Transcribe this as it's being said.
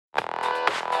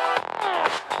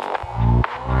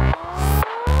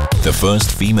The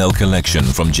first female collection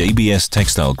from JBS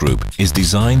Textile Group is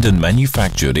designed and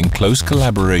manufactured in close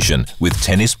collaboration with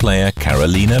tennis player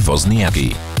Karolina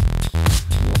Wozniacki.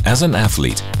 As an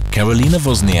athlete, Karolina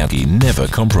Wozniacki never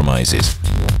compromises.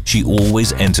 She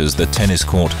always enters the tennis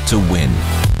court to win.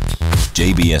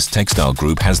 JBS Textile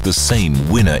Group has the same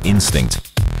winner instinct.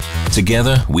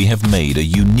 Together, we have made a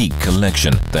unique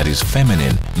collection that is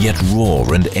feminine yet raw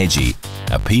and edgy,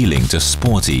 appealing to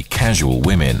sporty, casual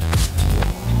women.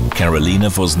 Karolina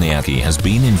Wozniacki has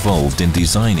been involved in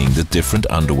designing the different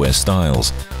underwear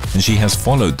styles, and she has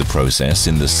followed the process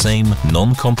in the same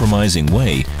non-compromising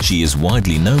way she is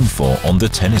widely known for on the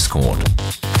tennis court.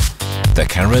 The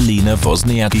Karolina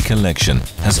Wozniacki collection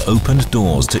has opened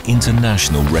doors to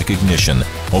international recognition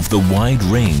of the wide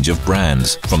range of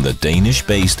brands from the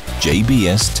Danish-based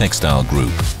JBS Textile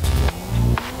Group.